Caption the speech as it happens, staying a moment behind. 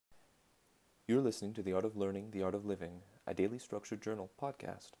You're listening to The Art of Learning, The Art of Living, a daily structured journal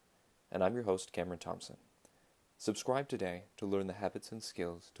podcast, and I'm your host, Cameron Thompson. Subscribe today to learn the habits and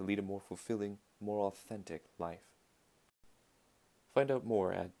skills to lead a more fulfilling, more authentic life. Find out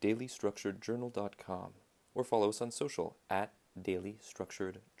more at dailystructuredjournal.com or follow us on social at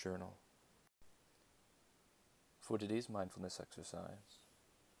dailystructuredjournal. For today's mindfulness exercise,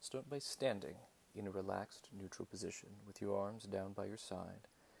 start by standing in a relaxed, neutral position with your arms down by your side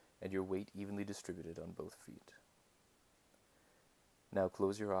and your weight evenly distributed on both feet. Now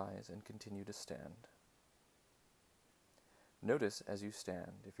close your eyes and continue to stand. Notice as you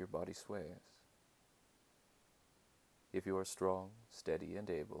stand if your body sways. If you are strong, steady, and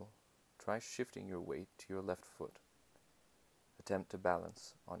able, try shifting your weight to your left foot. Attempt to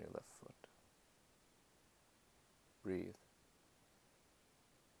balance on your left foot. Breathe.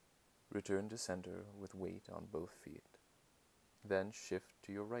 Return to center with weight on both feet. Then shift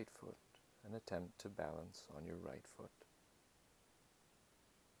to your right foot and attempt to balance on your right foot.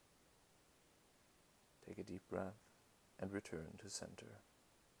 Take a deep breath and return to center.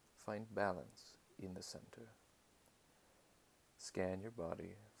 Find balance in the center. Scan your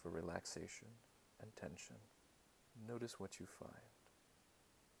body for relaxation and tension. Notice what you find.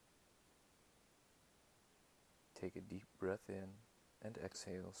 Take a deep breath in and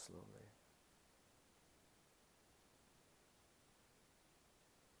exhale slowly.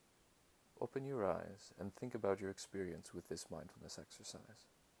 Open your eyes and think about your experience with this mindfulness exercise.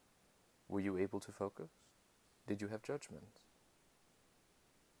 Were you able to focus? Did you have judgments?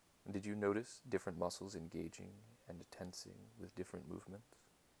 Did you notice different muscles engaging and tensing with different movements?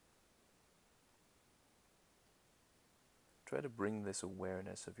 Try to bring this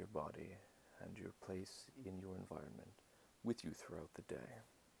awareness of your body and your place in your environment with you throughout the day.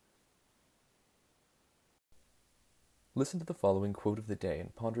 Listen to the following quote of the day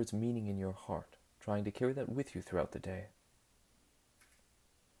and ponder its meaning in your heart, trying to carry that with you throughout the day.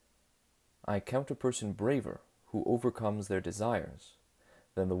 I count a person braver who overcomes their desires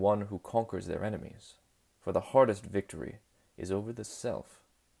than the one who conquers their enemies, for the hardest victory is over the self.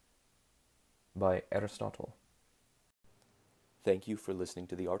 By Aristotle. Thank you for listening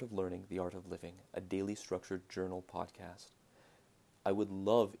to The Art of Learning, The Art of Living, a daily structured journal podcast. I would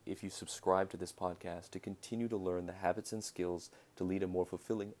love if you subscribe to this podcast to continue to learn the habits and skills to lead a more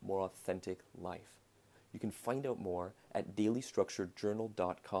fulfilling, more authentic life. You can find out more at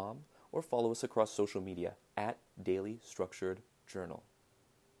dailystructuredjournal.com or follow us across social media at dailystructuredjournal.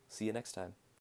 See you next time.